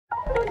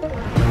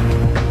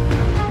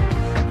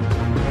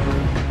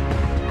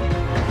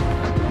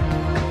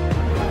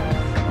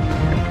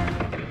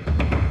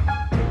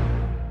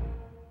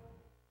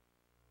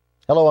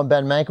Hello, I'm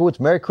Ben Mankiewicz.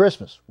 Merry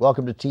Christmas.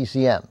 Welcome to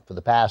TCM. For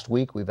the past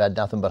week, we've had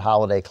nothing but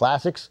holiday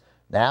classics.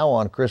 Now,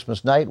 on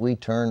Christmas night, we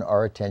turn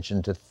our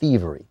attention to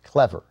thievery,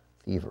 clever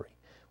thievery.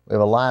 We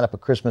have a lineup of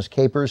Christmas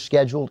capers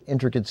scheduled,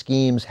 intricate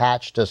schemes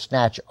hatched to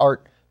snatch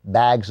art,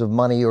 bags of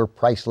money, or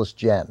priceless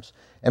gems.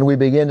 And we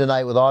begin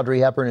tonight with Audrey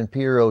Hepburn and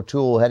Peter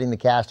O'Toole heading the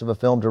cast of a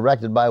film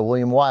directed by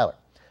William Wyler.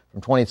 From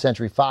 20th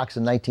Century Fox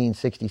in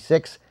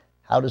 1966,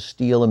 How to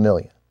Steal a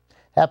Million.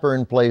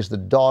 Hepburn plays the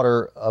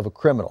daughter of a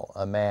criminal,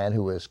 a man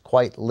who has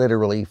quite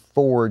literally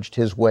forged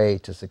his way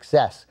to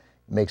success.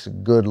 He makes a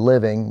good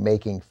living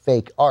making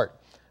fake art.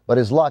 But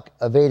his luck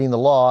evading the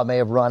law may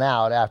have run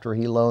out after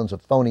he loans a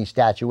phony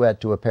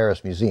statuette to a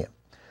Paris museum.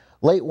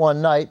 Late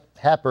one night,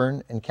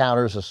 Hepburn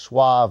encounters a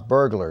suave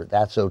burglar,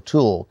 that's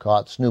O'Toole,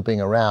 caught snooping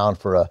around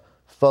for a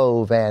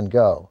faux Van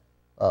Gogh.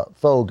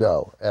 Faux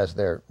as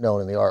they're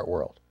known in the art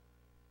world.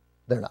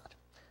 They're not.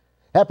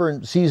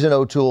 Hepburn sees in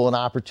O'Toole an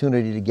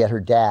opportunity to get her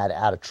dad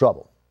out of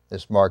trouble.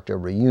 This marked a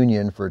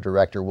reunion for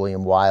director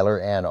William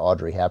Wyler and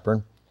Audrey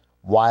Hepburn.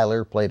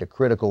 Wyler played a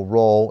critical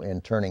role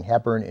in turning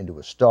Hepburn into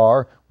a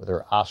star with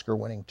her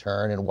Oscar-winning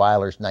turn in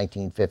Wyler's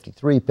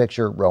 1953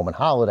 picture, Roman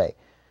Holiday.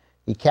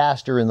 He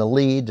cast her in the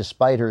lead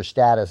despite her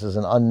status as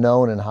an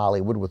unknown in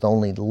Hollywood with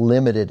only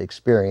limited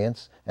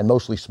experience and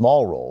mostly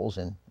small roles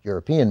in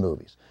European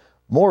movies.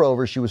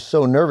 Moreover, she was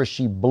so nervous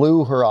she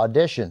blew her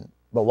audition,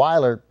 but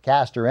Wyler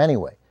cast her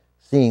anyway,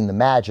 seeing the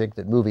magic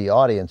that movie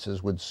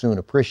audiences would soon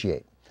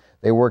appreciate.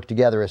 They worked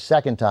together a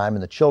second time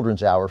in The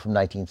Children's Hour from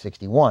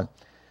 1961.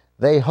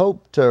 They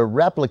hoped to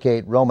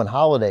replicate Roman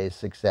Holiday's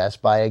success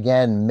by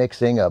again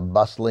mixing a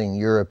bustling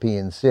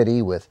European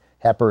city with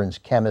Hepburn's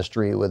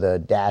chemistry with a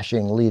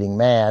dashing leading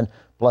man,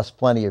 plus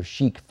plenty of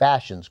chic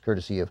fashions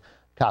courtesy of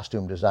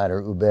costume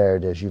designer Hubert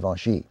de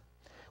Givenchy.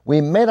 We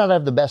may not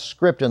have the best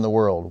script in the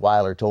world,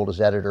 Wyler told his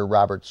editor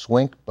Robert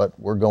Swink, but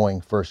we're going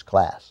first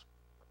class.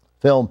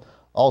 Film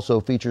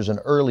also features an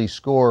early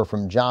score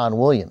from John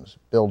Williams,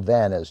 billed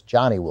then as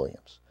Johnny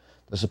Williams.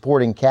 The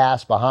supporting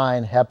cast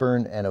behind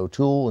Hepburn and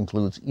O'Toole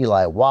includes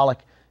Eli Wallach,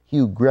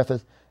 Hugh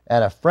Griffith,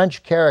 and a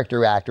French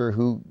character actor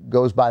who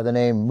goes by the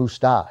name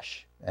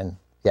Moustache. And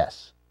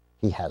yes,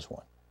 he has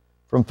one.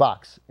 From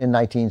Fox in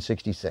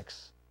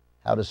 1966,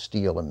 How to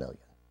Steal a Million.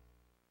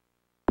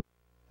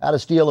 How to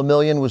Steal a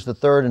Million was the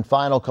third and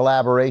final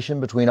collaboration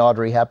between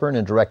Audrey Hepburn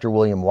and director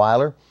William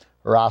Wyler.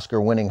 Her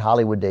Oscar-winning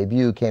Hollywood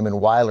debut came in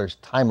Wyler's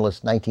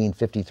timeless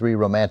 1953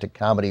 romantic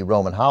comedy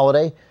Roman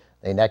Holiday.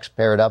 They next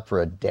paired up for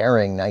a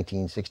daring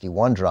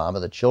 1961 drama,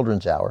 The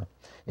Children's Hour.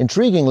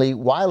 Intriguingly,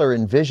 Wyler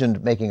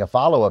envisioned making a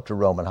follow-up to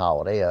Roman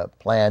Holiday, a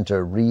plan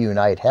to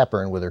reunite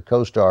Hepburn with her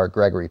co-star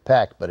Gregory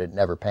Peck, but it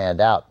never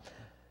panned out.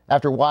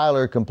 After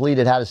Wyler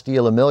completed How to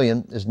Steal a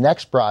Million, his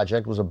next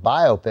project was a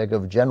biopic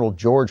of General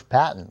George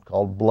Patton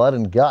called Blood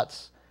and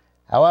Guts.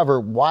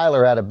 However,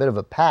 Wyler had a bit of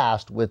a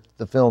past with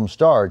the film's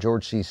star,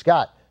 George C.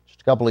 Scott. Just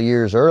a couple of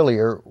years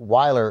earlier,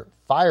 Wyler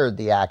fired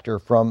the actor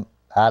from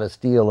How to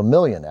Steal a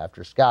Million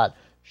after Scott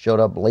showed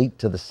up late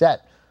to the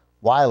set.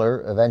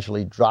 Wyler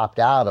eventually dropped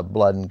out of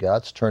Blood and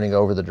Guts, turning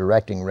over the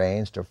directing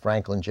reins to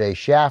Franklin J.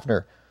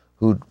 Schaffner,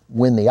 who'd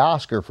win the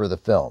Oscar for the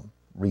film,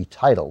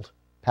 retitled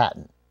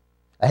Patton.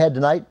 Ahead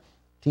tonight,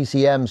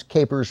 TCM's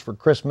Capers for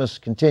Christmas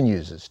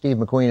continues as Steve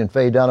McQueen and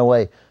Faye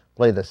Dunaway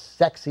play the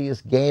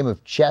sexiest game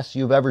of chess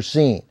you've ever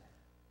seen.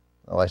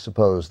 Well, I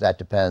suppose that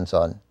depends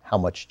on how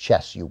much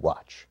chess you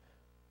watch.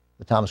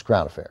 The Thomas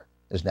Crown Affair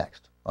is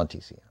next on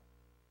TCM.